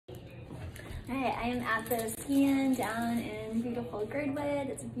Alright, I am at the ski inn down in beautiful Girdwood.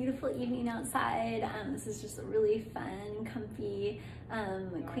 It's a beautiful evening outside. This is just a really fun, comfy,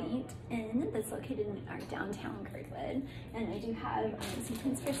 quaint inn that's located in our downtown Girdwood. And I do have some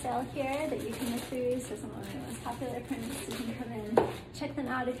prints for sale here that you can look through. So some of my most popular prints, you can come and check them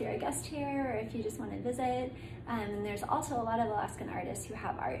out if you're a guest here or if you just want to visit. And there's also a lot of Alaskan artists who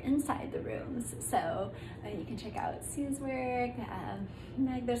have art inside the rooms. So you can check out Sue's work,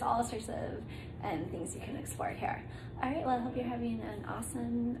 Meg, there's all sorts of things you can explore here. All right, well, I hope you're having an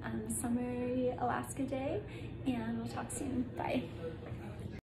awesome summery Alaska day, and we'll talk soon. Bye.